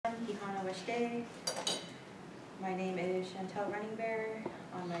Namaste. My name is Chantel Running Bear.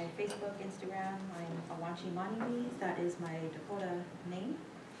 On my Facebook, Instagram, I'm Awanchi Maniwi. That is my Dakota name.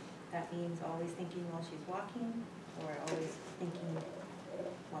 That means always thinking while she's walking, or always thinking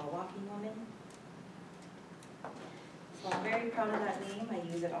while walking woman. So I'm very proud of that name.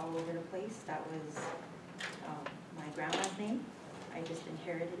 I use it all over the place. That was my grandma's name. I just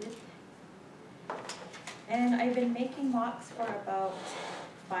inherited it. And I've been making mocks for about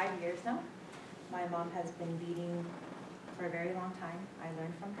 5 years now. My mom has been beading for a very long time. I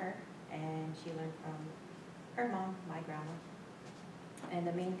learned from her, and she learned from her mom, my grandma. And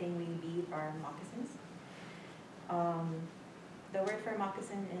the main thing we bead are moccasins. The word for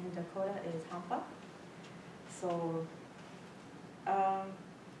moccasin in Dakota is hampa. So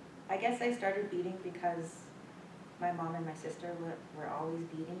I guess I started beading because my mom and my sister were always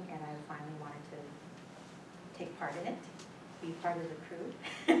beading, and I finally wanted to take part in it, be part of the crew.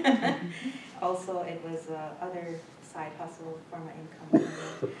 Also, it was other side hustle for my income.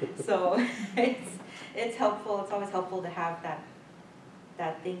 So it's helpful. It's always helpful to have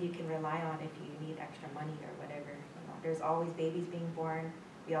that thing you can rely on if you need extra money or whatever. You know, there's always babies being born.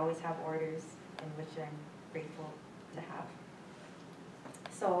 We always have orders, in which I'm grateful to have.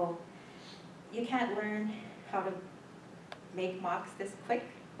 So you can't learn how to make mocks this quick,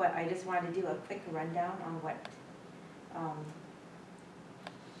 but I just wanted to do a quick rundown on what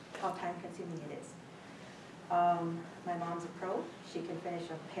how time-consuming it is. My mom's a pro. She can finish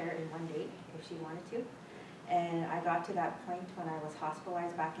a pair in one day if she wanted to. And I got to that point when I was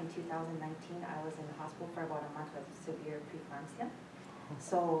hospitalized back in 2019. I was in the hospital for about a month with severe preeclampsia.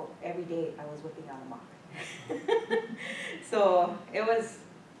 So every day I was whipping out a mock. So it was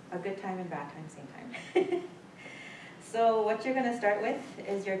a good time and bad time, same time. So what you're going to start with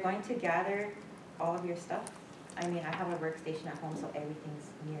is you're going to gather all of your stuff. I mean, I have a workstation at home, so everything's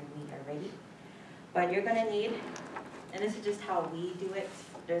near me already. But you're going to need, and this is just how we do it.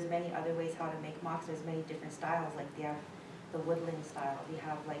 There's many other ways how to make mocks. There's many different styles. Like they have the woodland style. We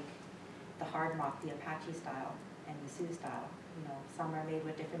have like the hard mock, the Apache style, and the Sioux style. You know, some are made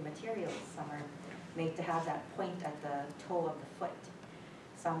with different materials. Some are made to have that point at the toe of the foot.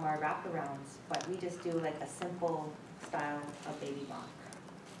 Some are wraparounds, but we just do like a simple style of baby mock.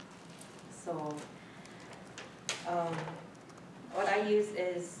 So what I use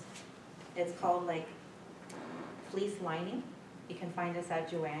is, it's called like fleece lining. You can find this at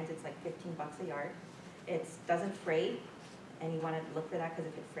Joann's. It's like 15 bucks a yard. It doesn't fray, and you want to look for that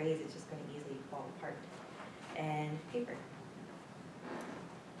because if it frays, it's just going to easily fall apart. And paper.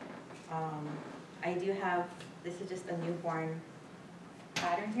 I do have, this is just a newborn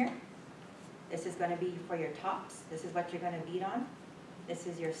pattern here. This is going to be for your tops. This is what you're going to bead on. This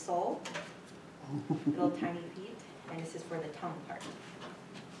is your sole, little tiny feet, and this is for the tongue part.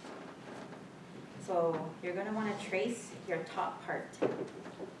 So you're going to want to trace your top part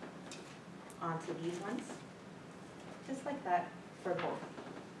onto these ones, just like that for both.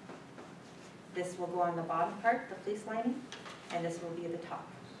 This will go on the bottom part, the fleece lining, and this will be the top.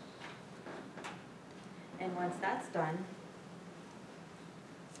 And once that's done,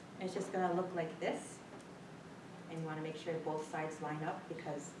 it's just going to look like this. And you want to make sure both sides line up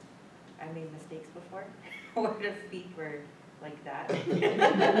because I made mistakes before where the feet were like that.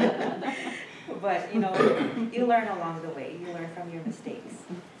 But, you know, you learn along the way. You learn from your mistakes.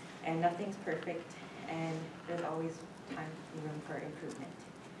 And nothing's perfect, and there's always time and room for improvement.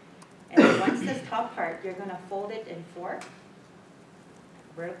 And then once this top part, you're going to fold it in 4,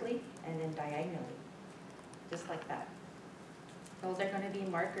 vertically, and then diagonally, just like that. Those are going to be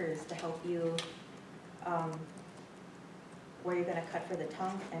markers to help you where you're going to cut for the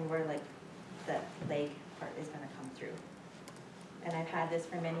tongue and where like the leg part is going to come through. And I've had this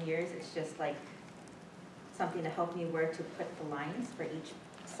for many years. It's just like something to help me where to put the lines for each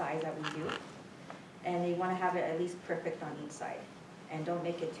size that we do. And you want to have it at least perfect on each side. And don't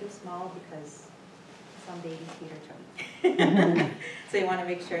make it too small because some babies' feet are chubby. So you want to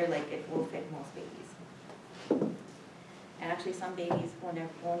make sure like it will fit most babies. And actually some babies won't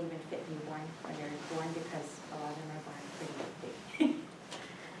even fit newborn when they're born because a lot of them are born pretty big.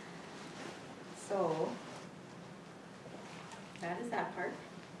 So that is that part.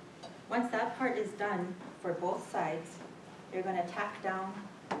 Once that part is done for both sides, you're going to tack down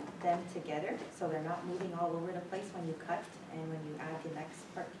them together so they're not moving all over the place when you cut and when you add the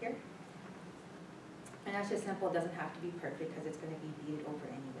next part here. And that's just simple. It doesn't have to be perfect because it's going to be beaded over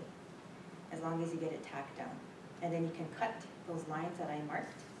anyway, as long as you get it tacked down. And then you can cut those lines that I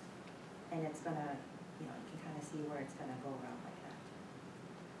marked, and it's going to, you know, you can kind of see where it's going to go around like that.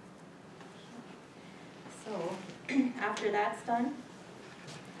 So after that's done,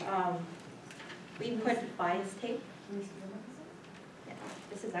 We put bias tape. Yeah,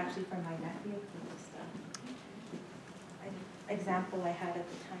 this is actually from my nephew. Just, an example I had at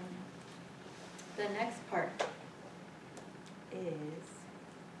the time. The next part is,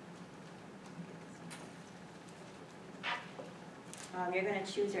 you're going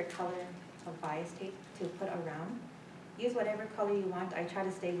to choose your color of bias tape to put around. Use whatever color you want. I try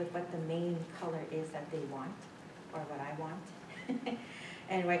to stay with what the main color is that they want, or what I want.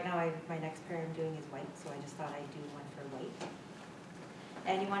 And right now, my next pair I'm doing is white, so I just thought I'd do one for white.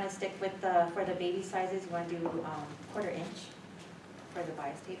 And you want to stick with for the baby sizes, you want to do 1/4 inch for the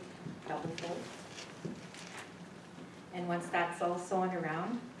bias tape, double fold. And once that's all sewn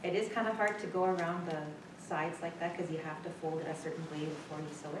around, it is kind of hard to go around the sides like that because you have to fold it a certain way before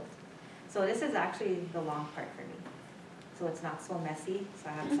you sew it. So this is actually the long part for me. So it's not so messy. So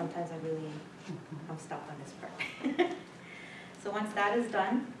sometimes I'm stuck on this part. So once that is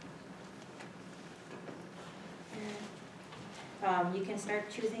done, you can start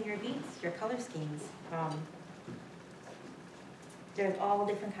choosing your beads, your color schemes. There's all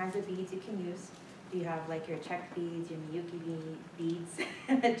different kinds of beads you can use. You have like your check beads, your Miyuki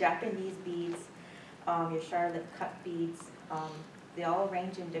beads, Japanese beads, your Charlotte cut beads. They all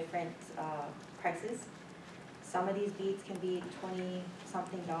range in different prices. Some of these beads can be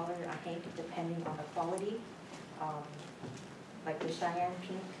 $20-something a hank depending on the quality. Like the Cheyenne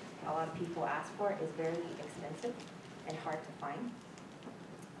pink, a lot of people ask for, is very expensive and hard to find.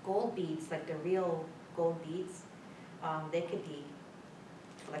 Gold beads, like the real gold beads, they could be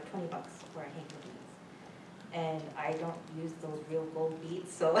like $20 for a hank of beads. And I don't use those real gold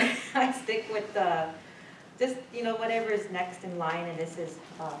beads, so I stick with just whatever is next in line, and this is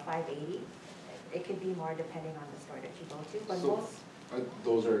 $5.80. It could be more depending on the store that you go to, but so,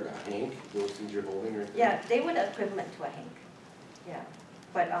 those are a hank, those things you're holding right there? Yeah, they would equivalent to a hank. Yeah,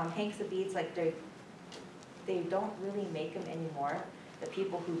 but hanks of beads, like they don't really make them anymore. The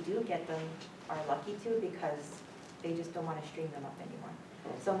people who do get them are lucky to, because they just don't want to string them up anymore.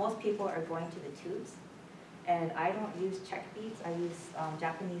 So most people are going to the tubes, and I don't use check beads. I use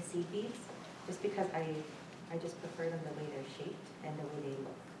Japanese seed beads, just because I just prefer them the way they're shaped and the way they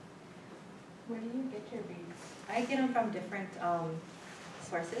look. Where do you get your beads? I get them from different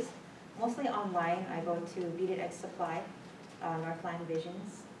sources. Mostly online. I go to Beaded Edge Supply, Northland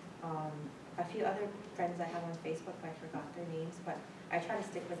Visions, a few other friends I have on Facebook, I forgot their names, but I try to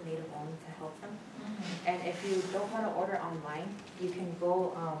stick with native owned to help them. Mm-hmm. And if you don't want to order online, you can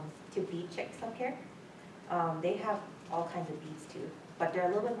go to Bead Chicks up here. They have all kinds of beads too, but they're a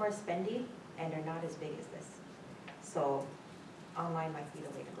little bit more spendy and they're not as big as this. So online might be the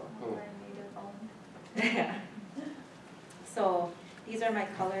way to go. Online native owned. Yeah. So these are my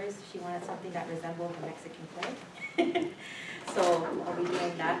colors. She wanted something that resembled the Mexican flag. So I'll be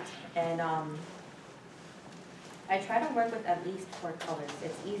doing that. And I try to work with at least 4 colors.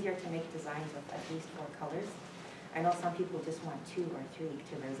 It's easier to make designs with at least 4 colors. I know some people just want 2 or 3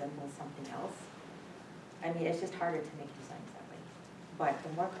 to resemble something else. I mean, it's just harder to make designs that way. But the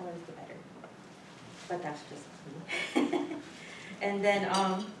more colors, the better. But that's just me. And then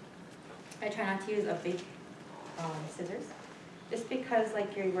I try not to use a big scissors, just because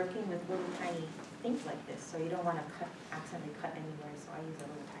like you're working with little tiny things like this, so you don't want to accidentally cut anywhere, so I use a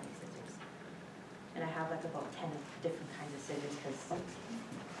little tiny scissors. And I have like about 10 different kinds of scissors, because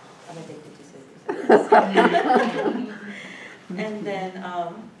I'm addicted to scissors. And then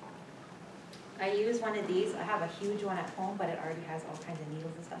I use one of these. I have a huge one at home, but it already has all kinds of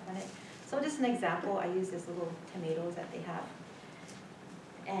needles and stuff on it. So just an example, I use this little tomatoes that they have.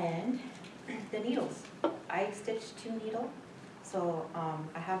 And the needles, I stitch 2 needle. So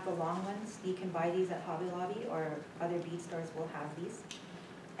I have the long ones. You can buy these at Hobby Lobby, or other bead stores will have these.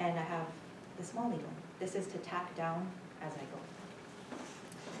 And I have the small needle. This is to tack down as I go.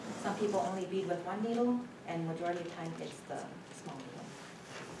 Some people only bead with 1 needle, and majority of the time it's the small needle.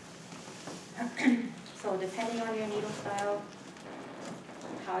 So depending on your needle style,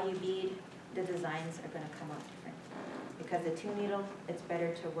 how you bead, the designs are going to come out different. Because the 2 needle, it's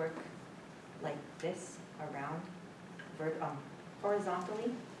better to work like this around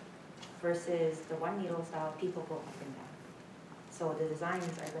horizontally, versus the 1 needle style, people go up and down. So the designs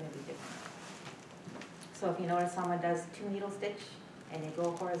are going to be different. So if you notice someone does 2 needle stitch and they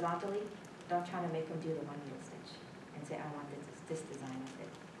go horizontally, don't try to make them do the 1 needle stitch and say, I want this design of it.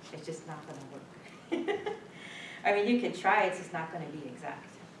 It's just not going to work. I mean, you could try, it's just not going to be exact.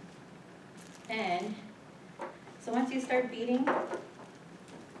 And so once you start beading,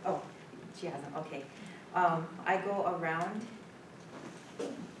 oh, she hasn't, okay. I go around,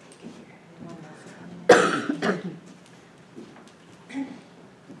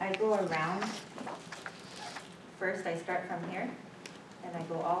 I go around first I start from here, and I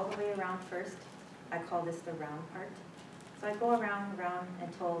go all the way around first. I call this the round part. So I go around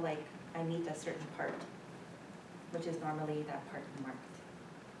until like I meet a certain part, which is normally that part marked.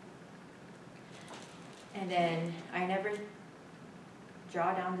 And then I never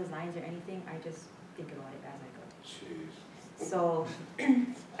draw down designs or anything, I just think about it as I go. Jeez. So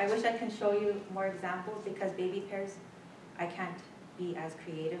I wish I can show you more examples because baby pears, I can't be as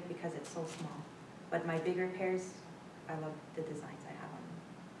creative because it's so small. But my bigger pears, I love the designs I have on them.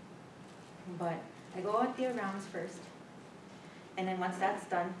 But I go at the arounds first, and then once that's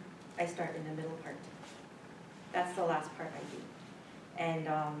done, I start in the middle part. That's the last part I do. And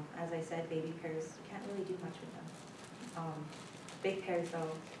as I said, baby pears, you can't really do much with them. Big pears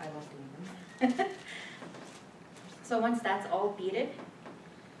though, I love doing them. So once that's all beaded,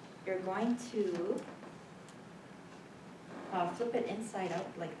 you're going to flip it inside out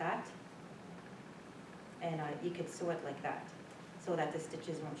like that. And you could sew it like that so that the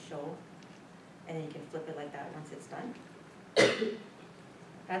stitches won't show. And then you can flip it like that once it's done.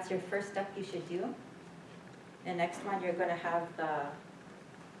 That's your first step you should do. The next one, you're gonna have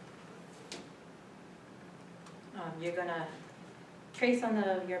you're gonna trace on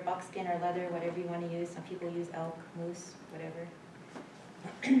your buckskin or leather, whatever you wanna use. Some people use elk, moose, whatever.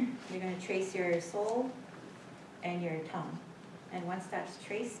 You're gonna trace your sole and your tongue. And once that's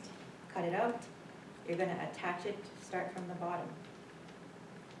traced, cut it out. You're gonna attach it, start from the bottom.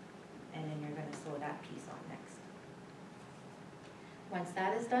 And then you're gonna sew that piece on next. Once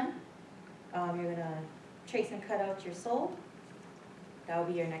that is done, you're gonna trace and cut out your sole. That will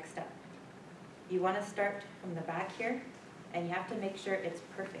be your next step. You wanna start from the back here, and you have to make sure it's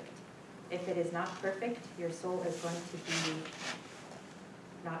perfect. If it is not perfect, your sole is going to be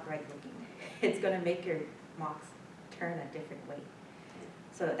not right looking. It's gonna make your mocks turn a different way.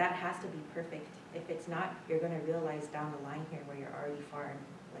 So that has to be perfect. If it's not, you're gonna realize down the line here where you're already far and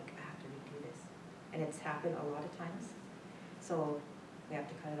like, I have to redo this. And it's happened a lot of times. So we have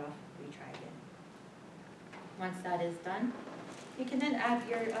to cut it off, retry again. Once that is done, you can then add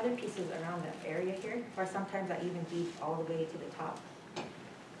your other pieces around the area here, or sometimes I even bead all the way to the top.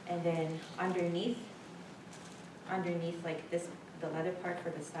 And then underneath like this, the leather part for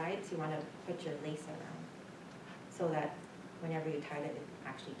the sides, you want to put your lace around so that whenever you tie it, it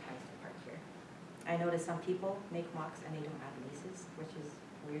actually ties the part here. I notice some people make mocks and they don't add laces, which is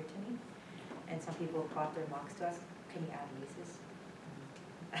weird to me. And some people brought their mocks to us, can you add laces?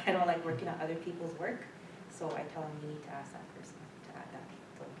 I don't like working on other people's work, so I tell them you need to ask that person to add that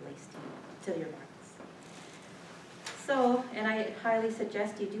little lace to your marks. So, and I highly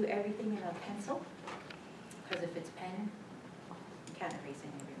suggest you do everything in a pencil, because if it's pen, you can't erase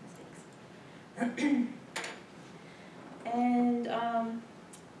any of your mistakes. And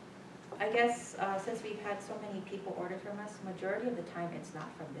I guess since we've had so many people order from us, majority of the time it's not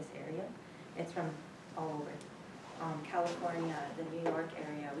from this area, it's from all over. California, the New York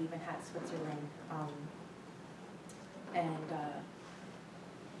area, we even had Switzerland.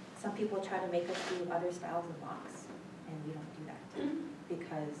 Some people try to make us do other styles of mocks, and we don't do that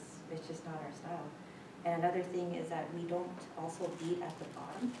because it's just not our style. And another thing is that we don't also bead at the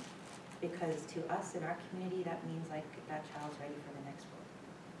bottom, because to us in our community, that means like that child's ready for the next world.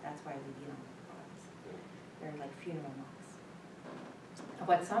 That's why we bead on the bottoms. They're like funeral mocks.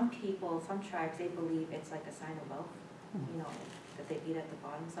 But some people, some tribes, they believe it's like a sign of wealth, you know, that they bead at the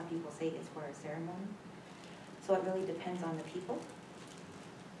bottom. Some people say it's for a ceremony. So it really depends on the people.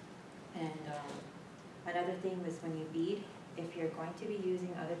 And another thing is when you bead, if you're going to be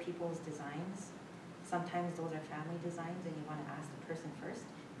using other people's designs, sometimes those are family designs and you want to ask the person first.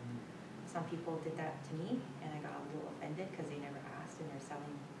 Some people did that to me and I got a little offended because they never asked, and they're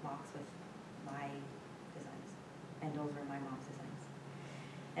selling mocks with my designs. And those were my mom's designs.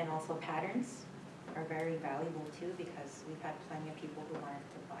 And also patterns are very valuable too, because we've had plenty of people who wanted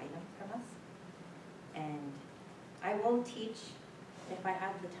to buy them from us. And I will teach if I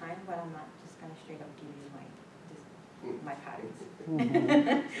have the time, but I'm not just going to straight up give you my patterns.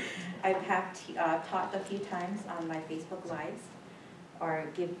 I have taught a few times on my Facebook Lives, or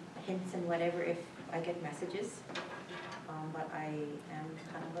give hints and whatever if I get messages. But I am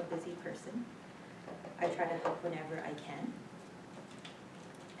kind of a busy person. I try to help whenever I can.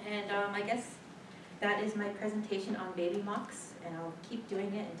 And I guess that is my presentation on baby mocks, and I'll keep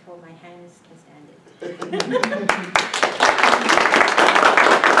doing it until my hands can stand it.